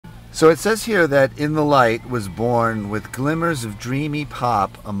So it says here that In the Light was born with glimmers of dreamy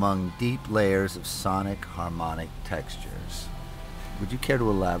pop among deep layers of sonic harmonic textures. Would you care to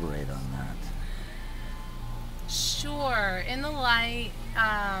elaborate on that? Sure. In the Light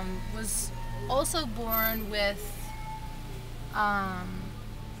was also born with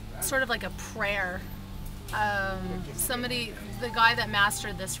sort of like a prayer. The guy that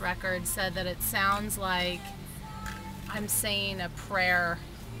mastered this record said that it sounds like I'm saying a prayer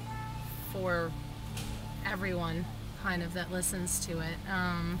for everyone kind of that listens to it.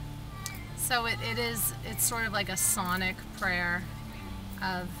 So it's sort of like a sonic prayer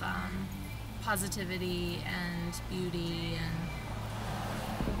of positivity and beauty,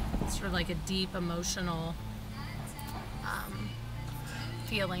 and sort of like a deep emotional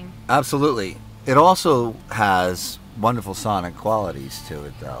feeling. Absolutely. It also has wonderful sonic qualities to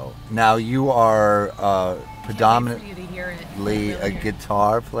it, though. Now, you are predominantly a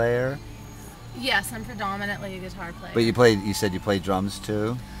guitar player? Yes, I'm predominantly a guitar player. But you said you played drums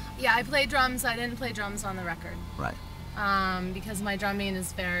too? Yeah, I played drums. I didn't play drums on the record. Right. Because my drumming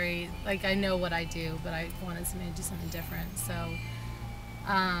is very, like, I know what I do, but I wanted to do something different. So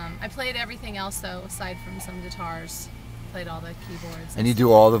I played everything else, though, aside from some guitars. Played all the keyboards. And you do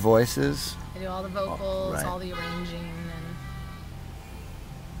all the voices? I do all the vocals, right. all the arranging, and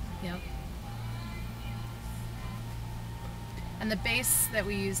yep. And the bass that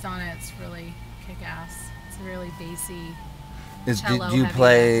we used on it's really kick-ass. It's a really bassy. Do you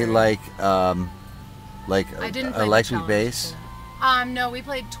play like electric bass? No, we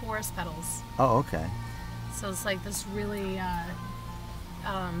played Taurus pedals. Oh, okay. So it's like this really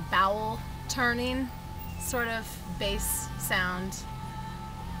bowel turning sort of bass sound.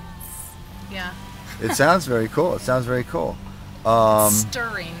 Yeah. It sounds very cool. It sounds very cool.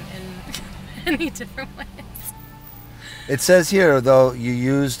 Stirring in many different ways. It says here, though, you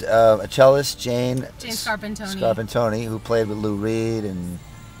used a cellist, Jane Scarpantoni, who played with Lou Reed and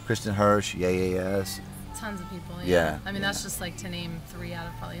Kristen Hirsch, Yes. Tons of people, yeah. I mean, that's just like to name 3 out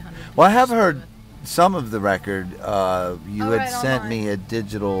of probably 100. Well, I have heard some of the record. You had right, sent me a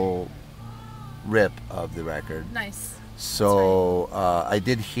digital rip of the record. Nice. So right. I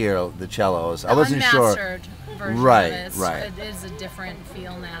did hear the cellos. I wasn't sure. Version right, of this. right. It is a different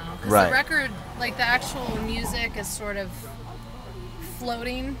feel now. Because right. the record, like the actual music, is sort of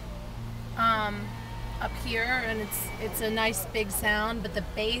floating up here, and it's a nice big sound. But the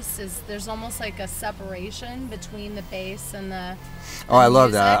bass there's almost like a separation between the bass and the. Oh, I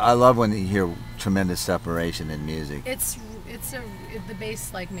love that. I love when you hear tremendous separation in music. The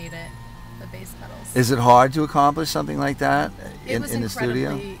bass like made it. The bass pedals. Is it hard to accomplish something like that in the studio? It was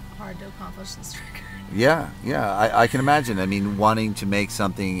incredibly hard to accomplish this record. Yeah, I can imagine. I mean, wanting to make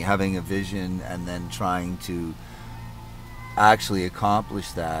something, having a vision, and then trying to actually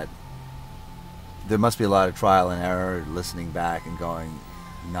accomplish that. There must be a lot of trial and error, listening back and going,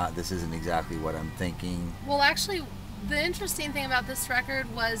 this isn't exactly what I'm thinking. Well, actually, the interesting thing about this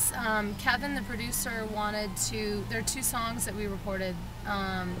record was Kevin, the producer, there are 2 songs that we recorded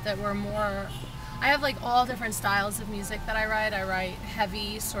that were more, I have like all different styles of music that I write. I write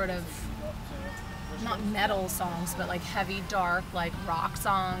heavy sort of, not metal songs, but like heavy, dark, like rock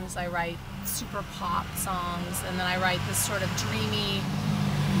songs. I write super pop songs, and then I write this sort of dreamy,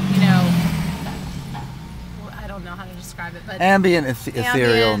 I don't know how to describe it, but ambient,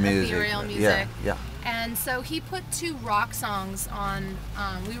 ethereal music. Ethereal music. Yeah. And so he put 2 rock songs on,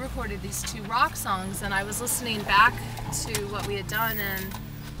 we recorded these 2 rock songs, and I was listening back to what we had done, and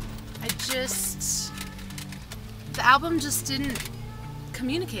the album just didn't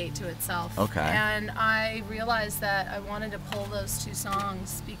communicate to itself. Okay. And I realized that I wanted to pull those 2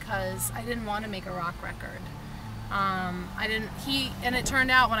 songs because I didn't want to make a rock record. And it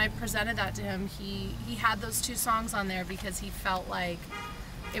turned out when I presented that to him, he had those 2 songs on there because he felt like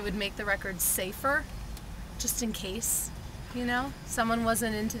it would make the record safer, just in case, someone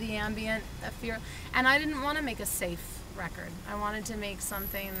wasn't into the ambient fear. And I didn't want to make a safe record. I wanted to make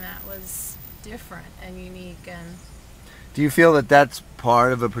something that was different and unique. And do you feel that that's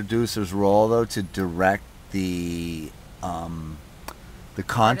part of a producer's role, though, to direct the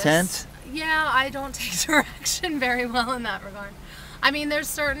content? Yeah, I don't take direction very well in that regard. I mean, there's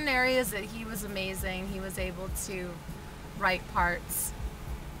certain areas that he was amazing. He was able to write parts.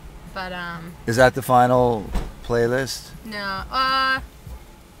 But is that the final playlist? No.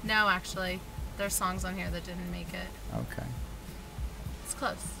 No, actually. There's songs on here that didn't make it. Okay. It's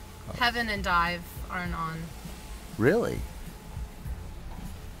close. Heaven and Dive aren't on. Really?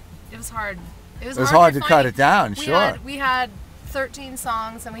 It was hard. It was hard to cut it down, sure. We had 13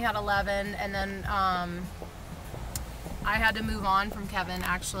 songs and we had 11, and then I had to move on from Kevin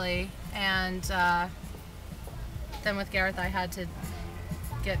actually, and then with Gareth I had to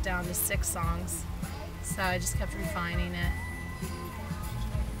get down to 6 songs, so I just kept refining it.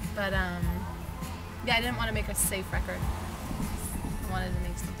 But yeah, I didn't want to make a safe record. I wanted to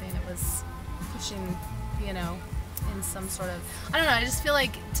make something that was pushing, you know, in some sort of, I don't know, I just feel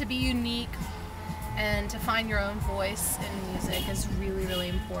like to be unique and to find your own voice in music is really, really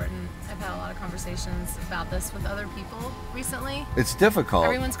important. I've had a lot of conversations about this with other people recently. It's difficult.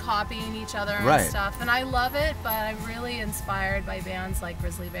 Everyone's copying each other and Right. stuff, and I love it, but I'm really inspired by bands like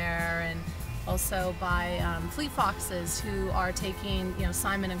Grizzly Bear and also by Fleet Foxes, who are taking, you know,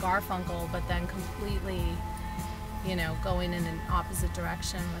 Simon and Garfunkel, but then completely, you know, going in an opposite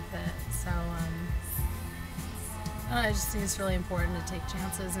direction with it. So I just think it's really important to take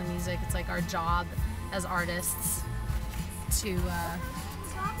chances in music. It's like our job as artists to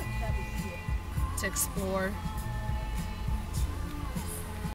explore